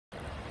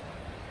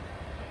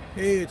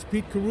Hey, it's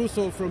Pete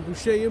Caruso from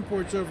Boucher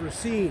Imports of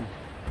Racine.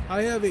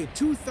 I have a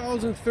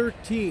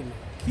 2013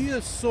 Kia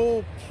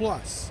Soul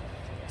Plus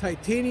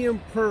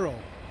Titanium Pearl.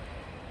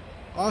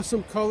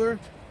 Awesome color,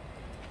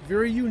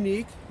 very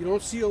unique. You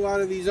don't see a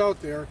lot of these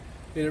out there,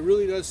 and it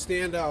really does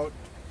stand out.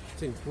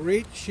 It's in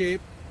great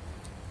shape,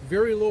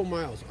 very low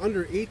miles,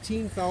 under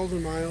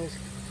 18,000 miles.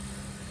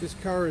 This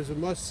car is a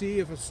must-see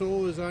if a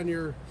Soul is on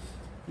your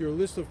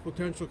list of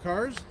potential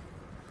cars.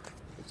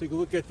 Let's take a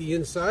look at the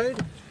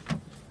inside.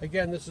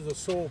 Again, this is a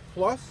Soul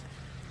Plus.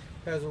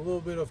 Has a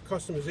little bit of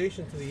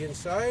customization to the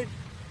inside,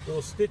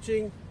 little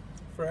stitching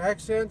for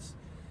accents.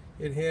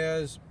 It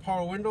has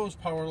power windows,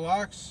 power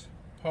locks,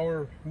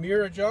 power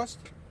mirror adjust.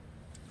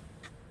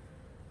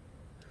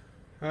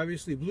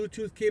 Obviously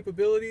Bluetooth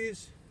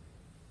capabilities,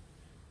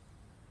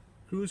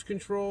 cruise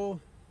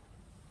control.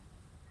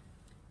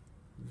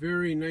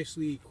 Very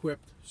nicely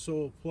equipped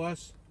Soul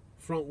Plus,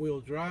 front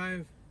wheel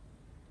drive.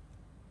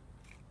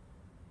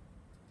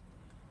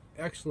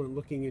 Excellent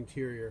looking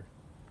interior.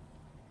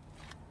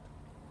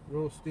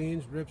 No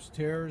stains, rips,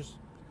 tears.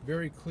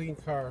 Very clean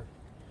car.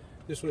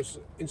 This was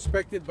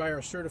inspected by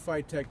our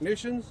certified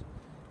technicians,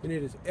 and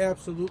it is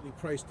absolutely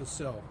priced to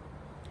sell.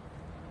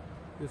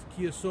 This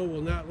Kia Soul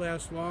will not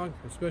last long,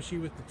 especially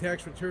with the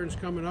tax returns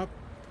coming up.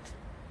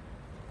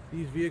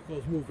 These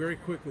vehicles move very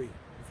quickly.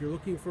 If you're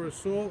looking for a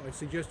Soul, I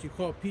suggest you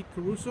call Pete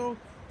Caruso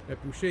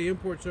at Boucher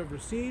Imports of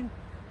Racine,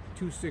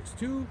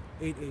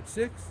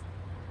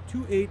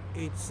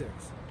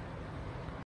 262-886-2886.